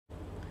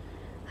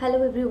Hello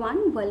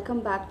everyone, welcome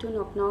back to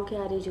Knock Knock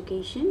Yaar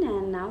Education,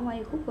 and now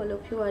I hope all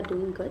of you are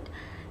doing good.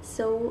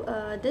 So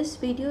this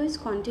video is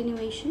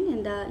continuation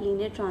in the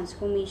linear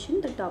transformation,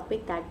 the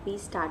topic that we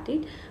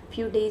started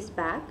few days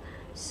back.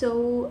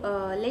 So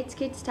let's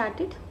get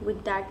started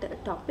with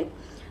that topic.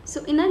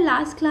 So in our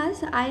last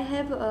class, I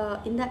have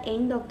in the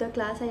end of the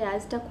class I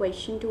asked a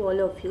question to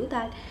all of you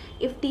that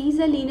if t is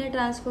a linear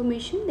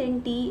transformation,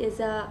 then t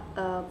is a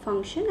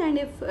function, and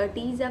if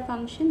t is a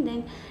function,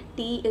 then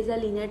t is a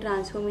linear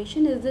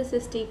transformation. Is this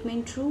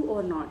statement true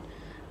or not?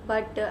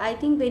 But I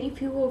think very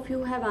few of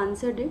you have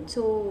answered it,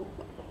 so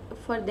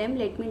for them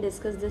let me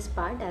discuss this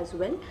part as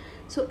well.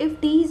 So if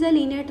t is a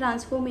linear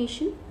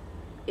transformation,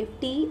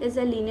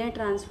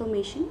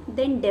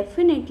 then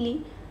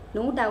definitely,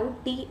 no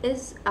doubt, t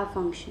is a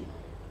function,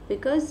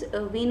 because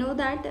we know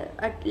that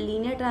a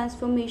linear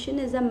transformation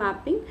is a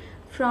mapping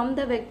from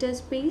the vector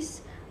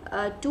space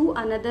to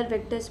another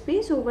vector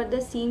space over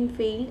the same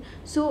field.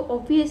 So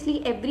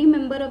obviously every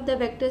member of the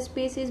vector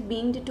space is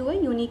being to a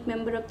unique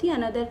member of the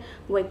another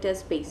vector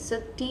space.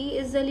 So t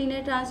is a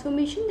linear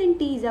transformation, then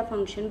t is a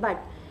function.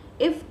 But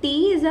if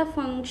t is a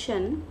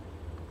function,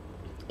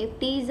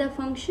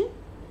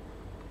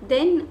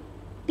 then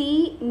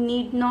t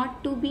need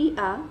not to be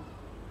a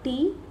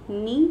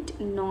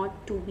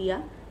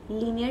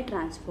linear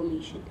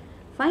transformation.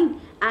 Fine.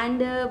 And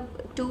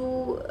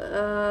to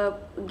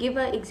give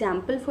an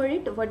example for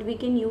it, what we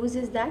can use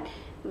is that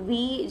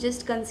we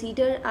just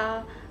consider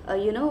a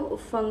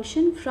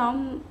function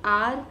from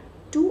R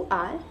to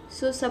R.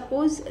 So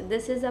suppose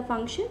this is a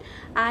function,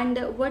 and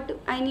what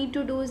I need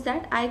to do is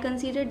that I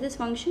consider this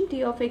function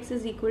t of x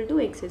is equal to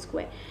x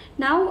square.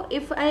 Now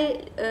if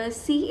I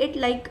see it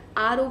like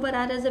R over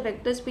R as a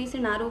vector space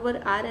and R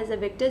over R as a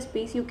vector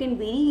space, you can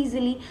very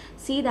easily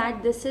see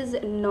that this is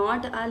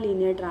not a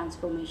linear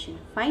transformation.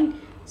 Fine.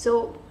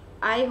 So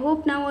I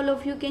hope now all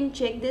of you can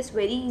check this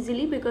very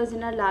easily, because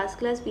in our last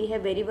class we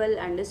have very well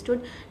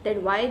understood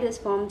that why this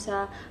forms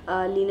a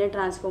linear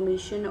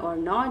transformation or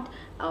not,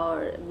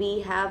 or we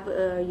have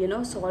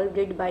solved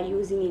it by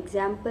using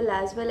example,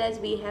 as well as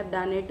we have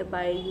done it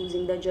by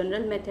using the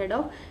general method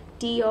of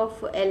t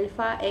of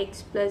alpha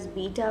x plus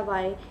beta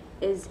y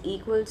is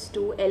equals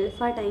to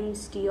alpha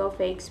times t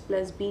of x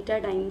plus beta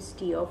times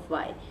t of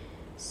y.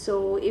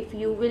 So if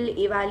you will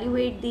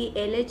evaluate the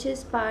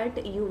LHS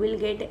part, you will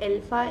get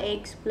alpha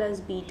x plus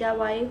beta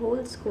y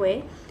whole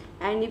square,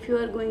 and if you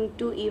are going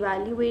to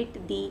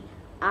evaluate the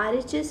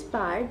RHS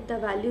part, the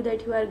value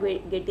that you are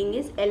getting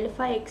is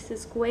alpha x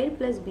square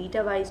plus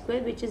beta y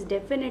square, which is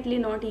definitely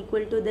not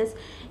equal to this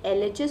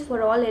LHS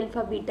for all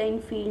alpha beta in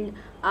field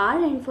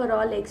R and for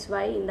all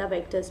xy in the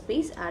vector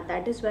space R.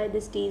 That is why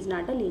this t is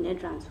not a linear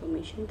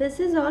transformation. This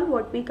is all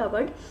what we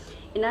covered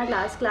in our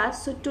last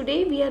class. So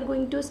today we are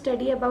going to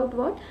study about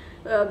what?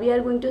 We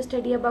are going to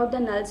study about the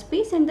null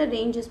space and the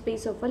range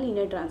space of a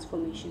linear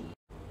transformation.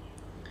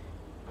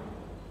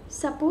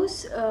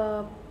 Suppose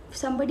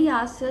somebody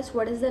asks us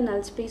what is the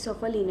null space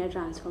of a linear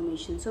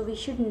transformation. So we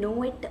should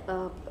know it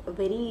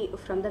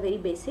from the very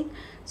basic.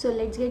 So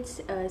let's get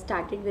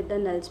started with the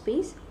null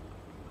space.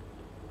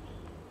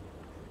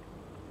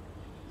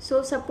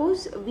 So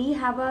suppose we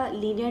have a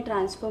linear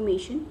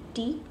transformation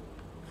t,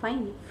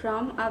 fine,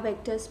 from a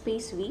vector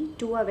space V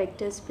to a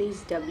vector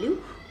space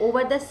W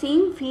over the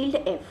same field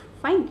F.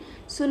 Fine.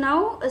 So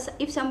now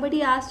if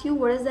somebody asks you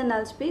what is the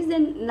null space,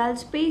 then null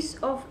space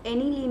of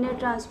any linear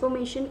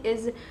transformation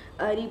is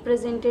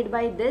represented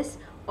by this,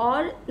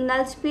 or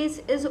null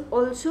space is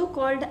also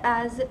called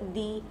as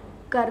the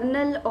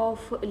kernel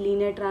of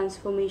linear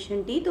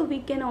transformation T. So we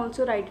can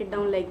also write it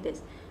down like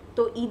this.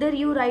 So either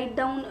you write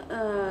down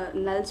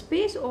null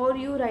space or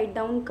you write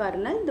down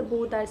kernel, the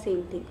both are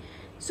same thing.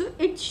 So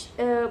it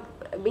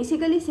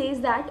basically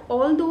says that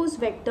all those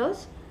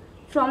vectors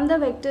from the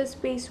vector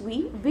space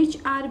V which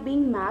are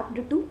being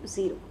mapped to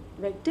 0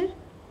 vector.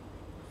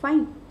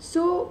 Fine.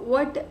 So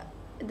what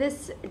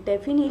this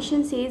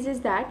definition says is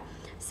that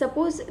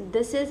suppose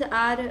this is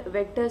our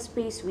vector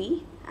space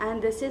V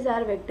and this is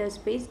our vector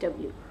space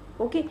W.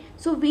 Okay,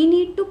 so we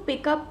need to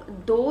pick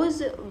up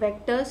those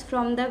vectors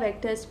from the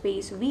vector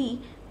space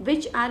V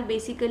which are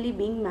basically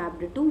being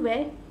mapped to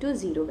where? To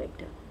 0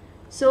 vector.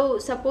 So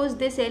suppose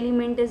this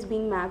element is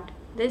being mapped,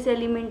 this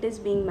element is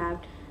being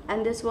mapped,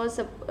 and this was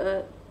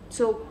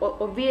so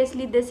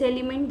obviously this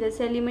element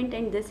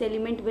and this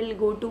element will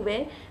go to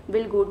where?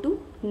 Will go to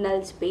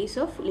null space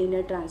of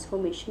linear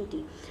transformation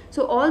T.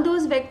 So all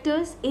those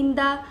vectors in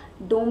the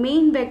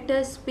domain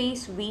vector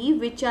space V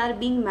which are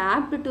being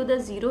mapped to the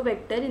 0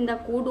 vector in the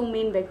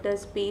codomain vector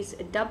space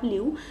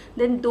W,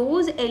 then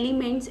those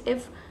elements,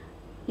 if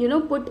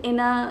put in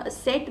a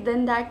set,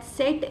 then that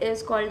set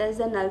is called as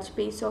the null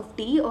space of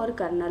T or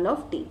kernel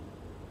of T.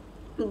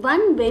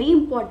 One very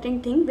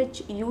important thing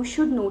which you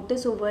should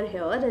notice over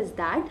here is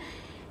that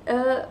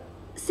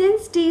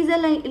since T is a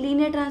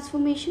linear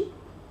transformation,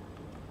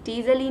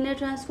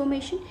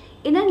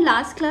 in our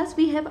last class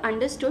we have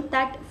understood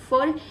that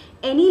for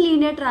any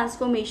linear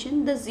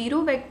transformation, the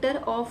 0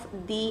 vector of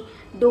the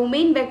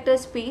domain vector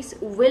space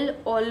will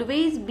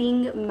always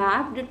being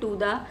mapped to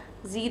the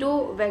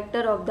zero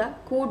vector of the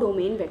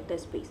codomain vector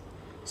space.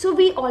 So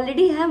we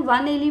already have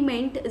one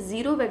element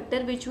 0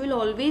 vector which will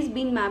always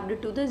be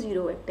mapped to the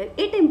 0 vector.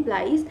 It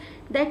implies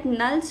that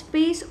null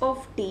space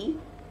of T,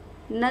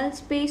 null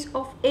space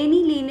of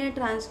any linear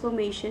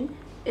transformation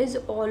is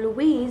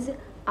always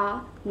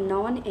a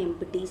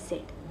non-empty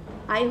set.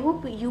 I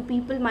hope you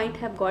people might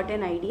have got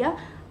an idea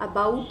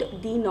about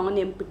the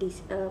non-empty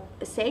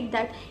set,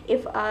 that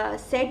if a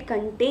set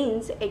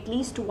contains at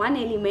least one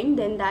element,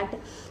 then that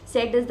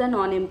set is the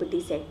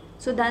non-empty set.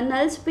 So the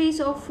null space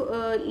of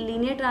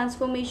linear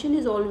transformation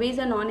is always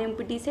a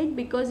non-empty set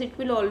because it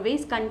will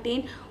always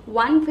contain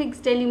one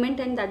fixed element,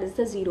 and that is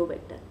the 0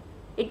 vector.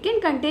 It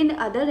can contain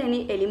other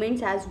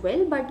elements as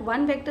well, but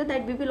one vector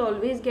that we will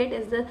always get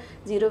is the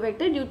 0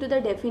 vector due to the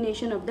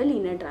definition of the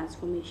linear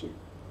transformation.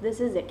 This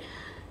is it.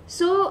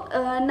 So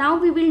now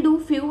we will do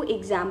few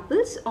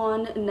examples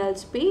on null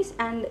space,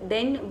 and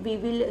then we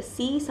will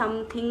see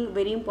something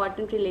very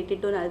important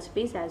related to null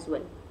space as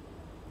well.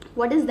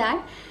 What is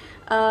that?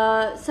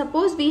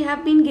 Suppose we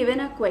have been given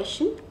a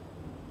question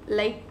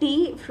like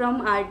T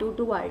from R2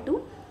 to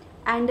R2,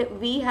 and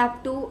we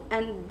have to,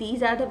 and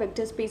these are the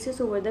vector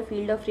spaces over the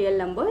field of real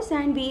numbers,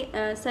 and we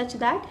such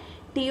that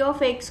T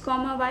of x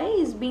comma y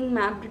is being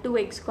mapped to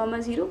x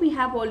comma 0. We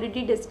have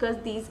already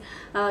discussed these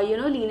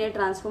linear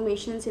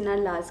transformations in our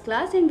last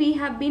class, and we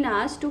have been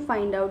asked to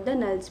find out the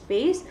null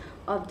space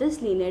of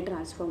this linear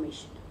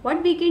transformation.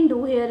 What we can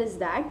do here is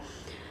that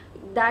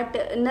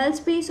null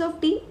space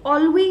of T,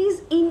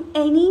 always in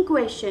any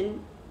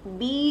question,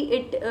 be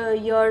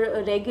it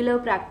your regular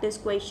practice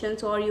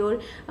questions or your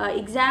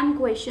exam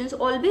questions,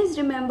 always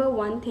remember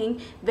one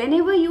thing: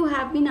 whenever you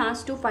have been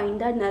asked to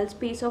find the null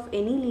space of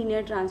any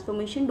linear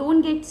transformation,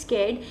 don't get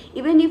scared.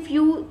 Even if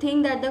you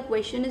think that the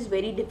question is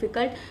very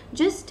difficult,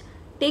 just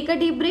take a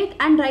deep breath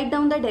and write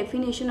down the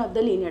definition of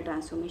the linear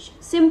transformation.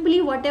 Simply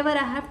whatever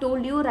I have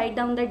told you, write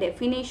down the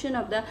definition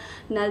of the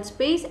null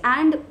space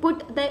and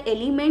put the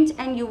elements,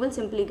 and you will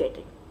simply get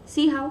it.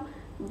 See how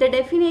the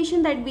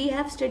definition that we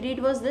have studied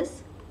was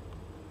this.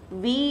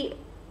 We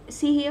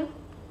see here,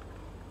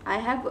 I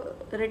have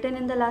written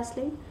in the last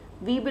slide,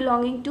 V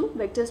belonging to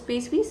vector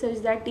space V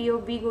such that T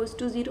of V goes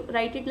to 0.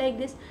 Write it like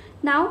this.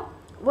 Now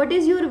what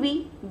is your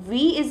V?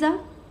 V is a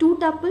 2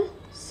 tuple,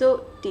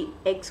 so T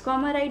x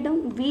comma, write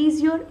down. V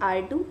is your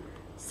R2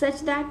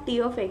 such that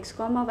T of x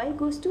comma y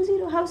goes to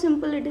 0. How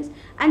simple it is.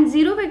 And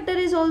 0 vector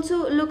is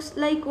also looks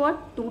like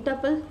what? 2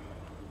 tuple.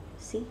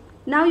 See,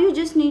 now you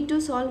just need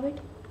to solve it.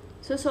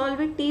 So solve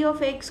it. T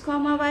of x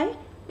comma y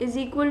is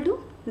equal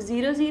to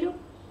 0 0.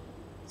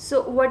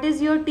 So what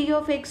is your T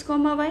of x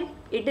comma y?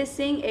 It is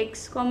saying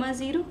x comma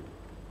 0.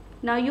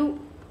 Now you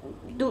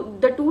do,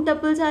 the two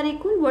tuples are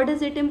equal. What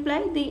does it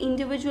imply? The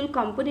individual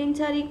components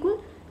are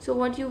equal. So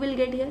what you will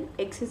get here?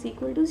 X is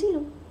equal to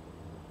 0.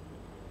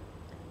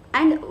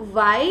 And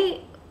y,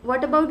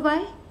 what about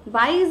y?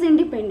 Y is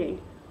independent.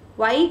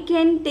 Y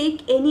can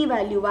take any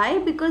value. Why?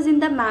 Because in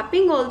the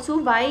mapping also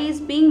y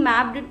is being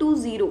mapped to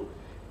 0.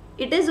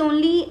 It is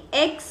only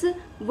x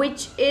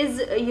which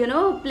is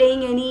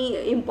playing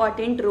any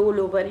important role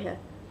over here.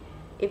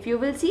 If you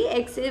will see,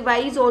 y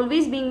is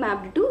always being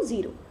mapped to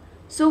 0.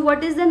 So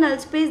what is the null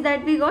space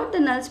that we got? The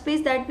null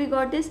space that we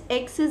got is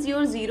x is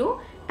your 0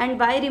 and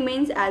y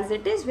remains as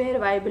it is, where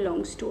y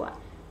belongs to R.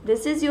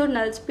 This is your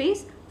null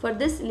space for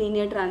this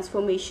linear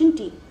transformation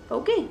T.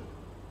 Okay.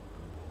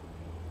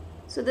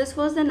 So this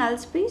was the null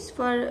space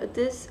for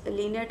this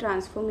linear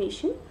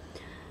transformation.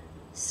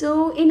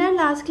 So in our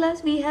last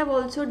class we have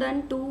also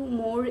done two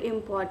more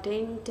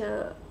important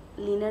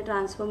linear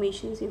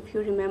transformations, if you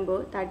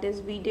remember. That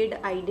is, we did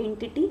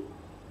identity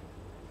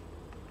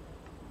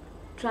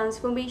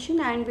transformation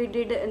and we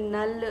did a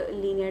null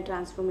linear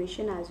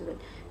transformation as well.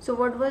 So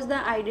what was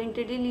the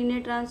identity linear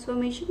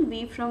transformation?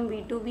 V from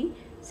V to V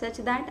such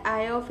that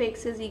I of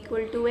x is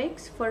equal to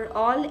x for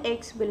all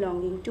x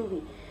belonging to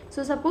V.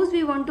 So suppose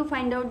we want to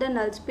find out the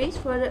null space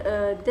for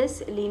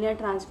this linear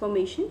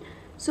transformation.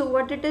 So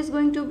what it is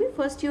going to be?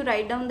 First you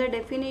write down the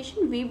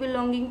definition, V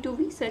belonging to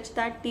V such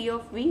that T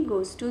of V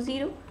goes to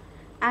 0.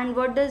 And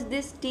what does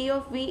this T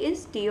of V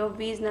is? T of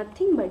V is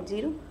nothing but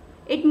 0.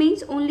 It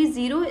means only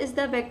 0 is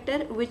the vector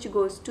which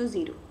goes to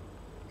 0.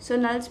 So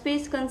null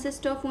space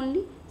consists of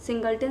only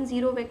singleton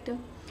 0 vector.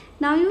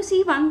 Now you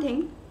see one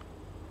thing,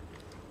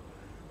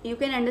 you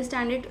can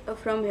understand it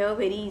from here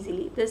very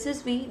easily. This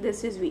is V,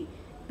 this is V.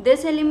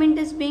 This element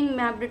is being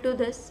mapped to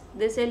this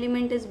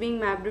element is being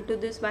mapped to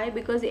this. Why?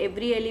 Because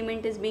every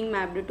element is being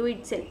mapped to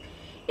itself.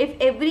 If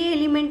every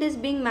element is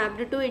being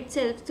mapped to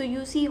itself, so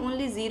you see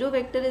only 0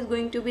 vector is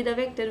going to be the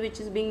vector which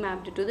is being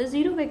mapped to the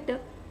 0 vector.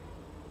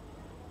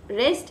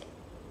 Rest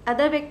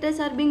other vectors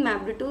are being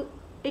mapped to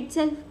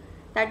itself.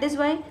 That is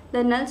why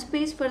the null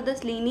space for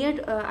this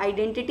linear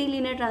identity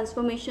linear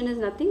transformation is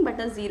nothing but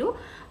a 0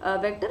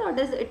 vector, or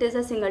it is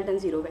a singleton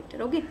 0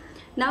 vector. Okay.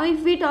 Now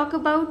if we talk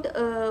about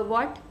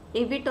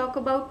if we talk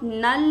about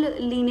null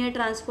linear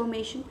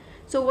transformation,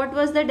 so what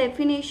was the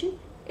definition?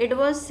 It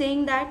was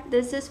saying that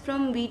this is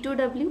from V to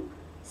W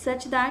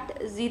such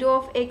that 0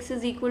 of x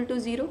is equal to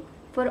 0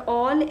 for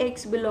all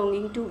x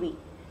belonging to V.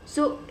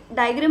 So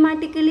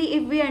diagrammatically,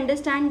 if we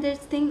understand this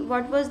thing,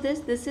 what was this?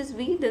 This is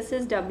V, this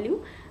is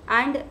W,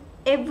 and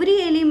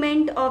every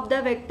element of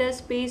the vector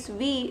space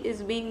V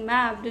is being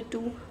mapped to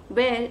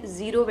where?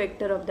 0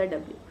 vector of the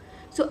W.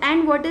 So,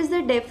 and what is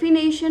the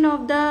definition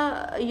of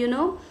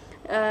the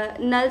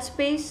null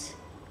space?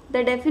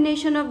 The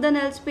definition of the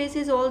null space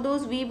is all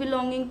those V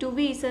belonging to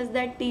V such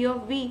that T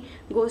of V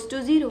goes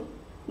to 0.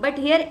 But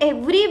here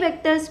every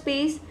vector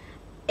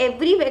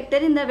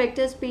in the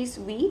vector space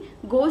V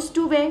goes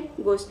to where?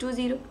 Goes to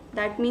 0.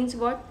 That means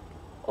what?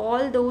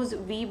 All those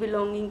V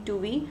belonging to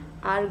V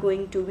are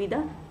going to be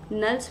the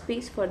null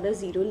space for the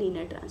 0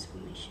 linear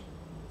transformation.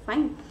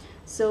 Fine.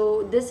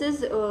 So this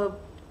is 2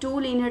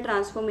 linear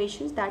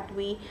transformations that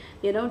we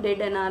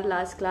did in our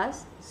last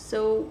class.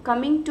 So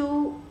coming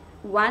to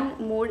one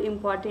more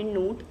important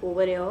note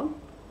over here,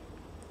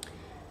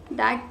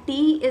 that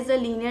T is a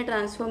linear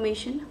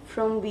transformation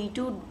from V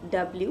to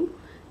W,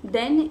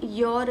 then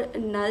your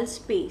null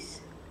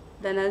space,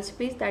 the null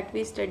space that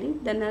we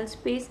studied, the null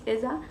space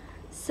is a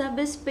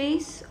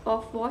subspace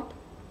of what?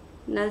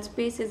 Null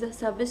space is a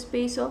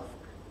subspace of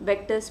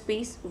vector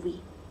space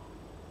V.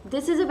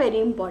 This is a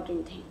very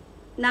important thing.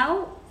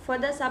 Now for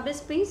the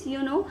subspace,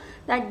 you know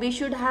that we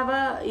should have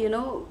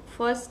a,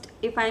 first,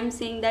 if I am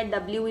saying that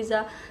W is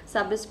a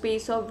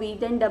subspace of V,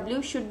 then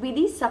W should be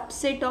the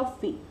subset of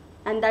V,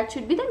 and that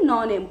should be the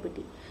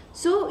non-empty.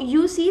 So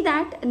you see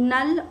that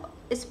null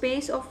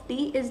space of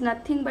T is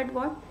nothing but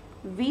what?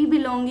 V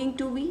belonging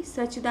to V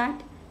such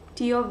that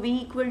T of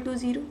V equal to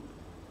 0.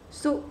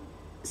 So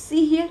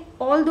see here,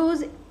 all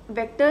those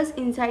vectors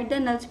inside the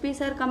null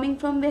space are coming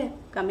from where?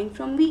 Coming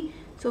from V.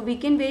 So we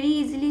can very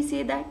easily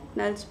say that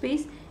null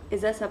space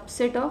is a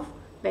subset of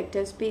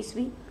vector space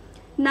V.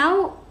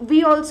 Now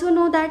we also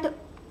know that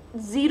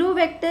 0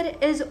 vector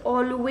is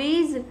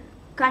always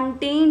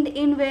contained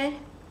in where?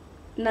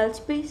 Null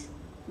space.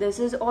 This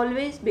is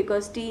always,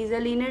 because T is a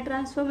linear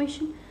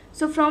transformation.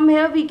 So from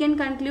here we can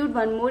conclude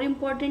one more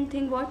important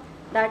thing, what?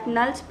 That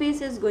null space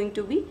is going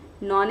to be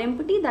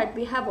non-empty, that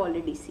we have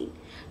already seen.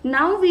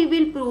 Now we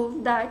will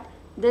prove that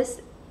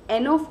this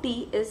N of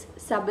T is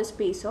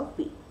subspace of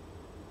V.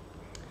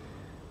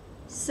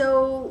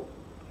 So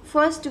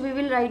first we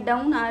will write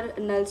down our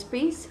null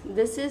space.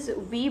 This is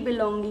V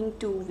belonging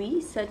to V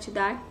such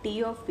that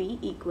T of V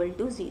equal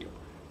to 0.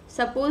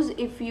 Suppose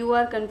if you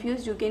are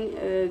confused, you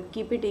can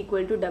keep it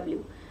equal to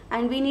W.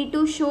 And we need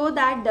to show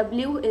that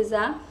W is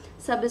a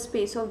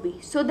subspace of V.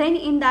 So then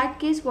in that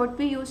case, what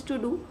we used to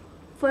do,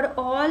 for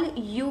all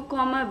U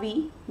comma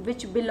V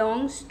which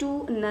belongs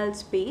to null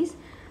space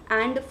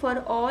and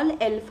for all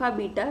alpha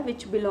beta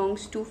which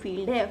belongs to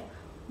field F,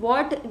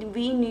 what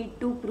we need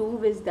to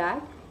prove is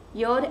that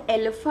your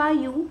alpha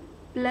U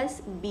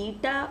plus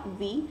beta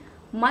V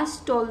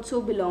must also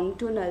belong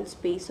to null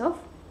space of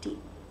T.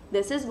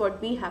 This is what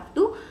we have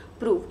to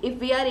prove. If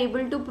we are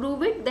able to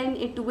prove it, then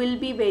it will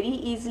be very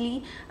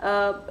easily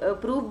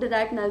proved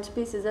that null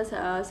space is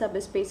a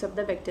subspace of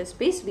the vector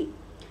space V.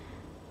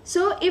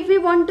 So if we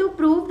want to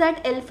prove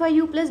that alpha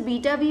U plus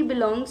beta V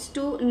belongs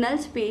to null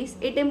space,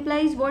 it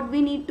implies what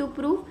we need to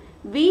prove?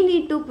 We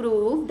need to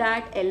prove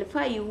that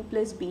alpha U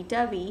plus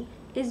beta V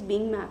is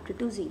being mapped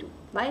to 0.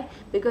 Why?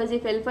 Because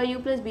if alpha U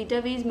plus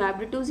beta V is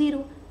mapped to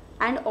 0,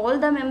 and all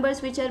the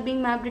members which are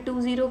being mapped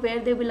to 0, where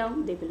they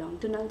belong? They belong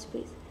to null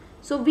space.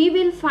 So we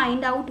will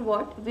find out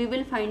what? We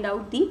will find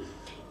out the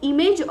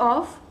image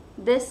of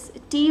this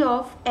T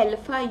of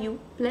alpha U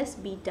plus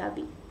beta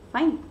V.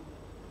 Fine.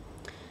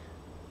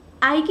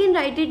 I can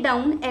write it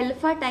down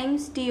alpha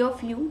times T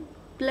of U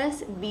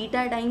plus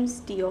beta times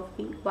T of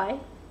V. Why?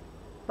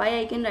 Why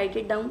I can write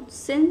it down?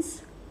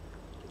 Since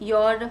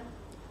your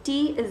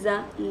T is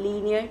a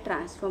linear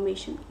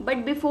transformation.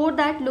 But before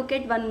that, look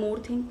at one more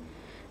thing.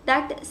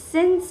 That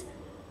since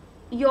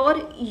your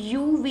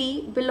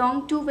UV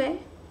belong to where?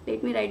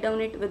 Let me write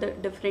down it with a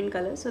different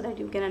color so that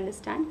you can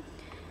understand.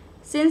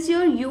 Since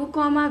your U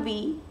comma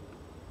V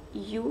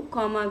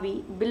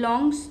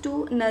belongs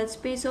to null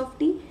space of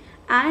T,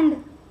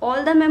 and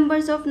all the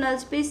members of null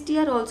space T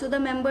are also the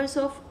members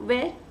of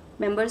where?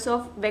 Members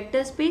of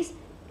vector space.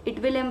 It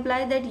will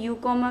imply that U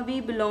comma V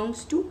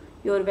belongs to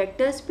your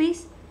vector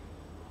space.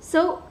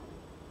 So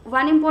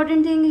one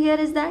important thing here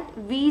is that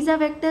V is a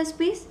vector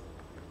space.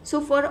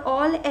 So for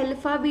all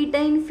alpha beta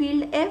in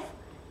field F,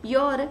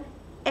 your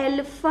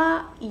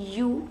alpha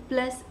U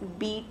plus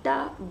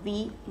beta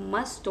V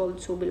must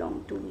also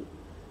belong to V.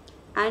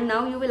 And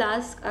now you will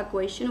ask a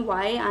question,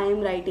 why I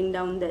am writing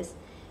down this?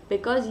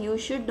 Because you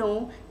should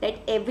know that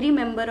every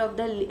member of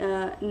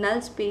the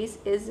null space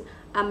is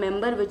a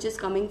member which is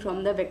coming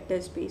from the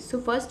vector space.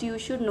 So first you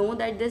should know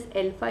that this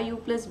alpha U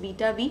plus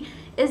beta V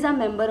is a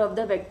member of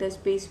the vector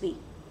space V.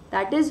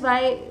 That is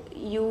why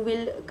you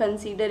will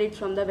consider it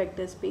from the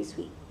vector space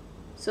V.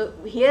 So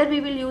here we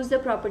will use the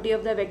property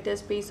of the vector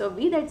space of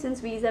V, that since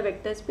V is a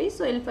vector space,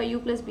 so alpha U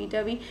plus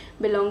beta V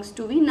belongs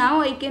to V.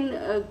 Now I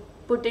can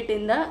put it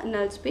in the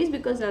null space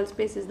because null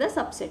space is the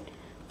subset.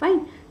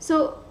 Fine.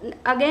 So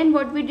again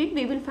what we did,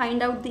 we will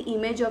find out the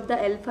image of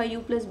the alpha U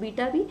plus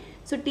beta V.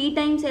 So T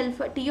times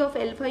alpha T of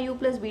alpha u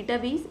plus beta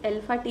v is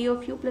alpha T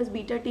of u plus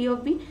beta T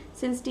of v,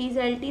 since T is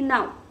LT.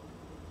 Now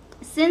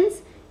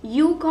since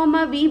u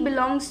comma v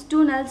belongs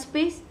to null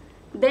space,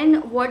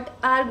 then what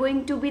are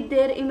going to be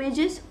their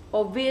images?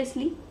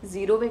 Obviously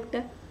 0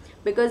 vector,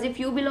 because if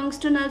u belongs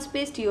to null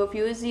space, T of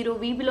u is 0,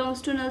 v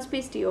belongs to null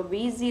space, T of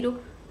v is 0,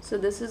 so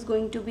this is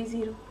going to be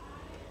 0.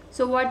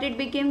 So what it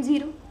became?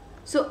 0.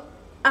 So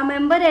a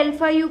member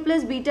alpha u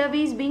plus beta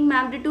v is being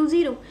mapped to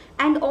 0,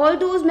 and all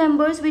those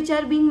members which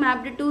are being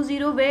mapped to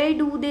 0, where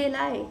do they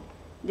lie?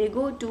 They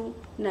go to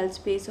null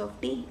space of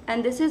T,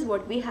 and this is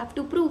what we have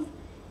to prove.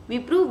 We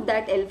proved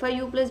that alpha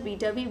u plus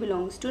beta v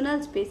belongs to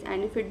null space,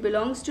 and if it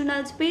belongs to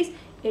null space,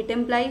 it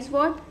implies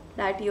what?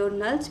 That your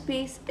null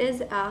space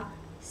is a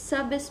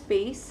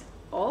subspace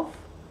of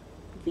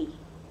V.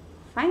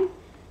 Fine.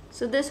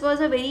 So this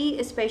was a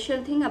very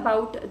special thing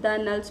about the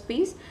null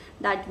space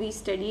that we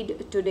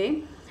studied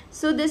today.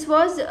 So this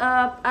was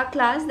a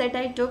class that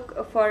I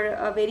took for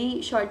a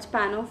very short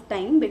span of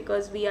time,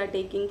 because we are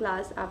taking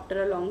class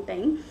after a long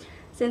time.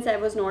 Since I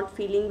was not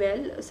feeling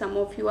well, some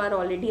of you are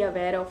already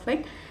aware of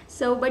it.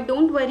 So, but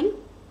don't worry.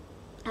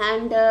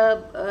 And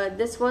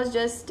this was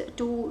just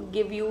to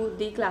give you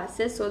the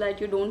classes so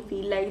that you don't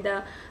feel like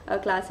the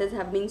classes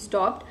have been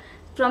stopped.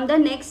 From the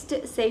next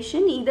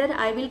session, either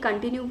I will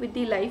continue with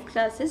the live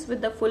classes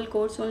with the full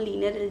course on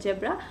linear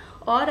algebra,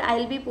 or I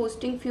will be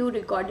posting few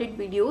recorded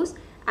videos,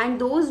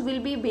 and those will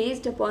be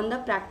based upon the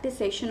practice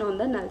session on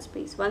the null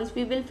space. Once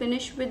we will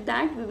finish with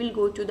that, we will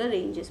go to the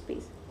range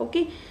space.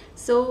 Okay,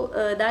 so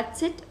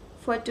that's it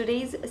for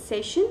today's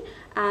session,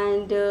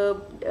 and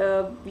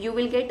you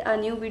will get a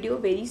new video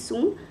very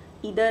soon,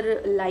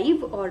 either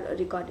live or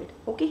recorded.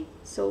 Okay,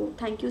 so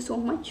thank you so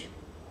much.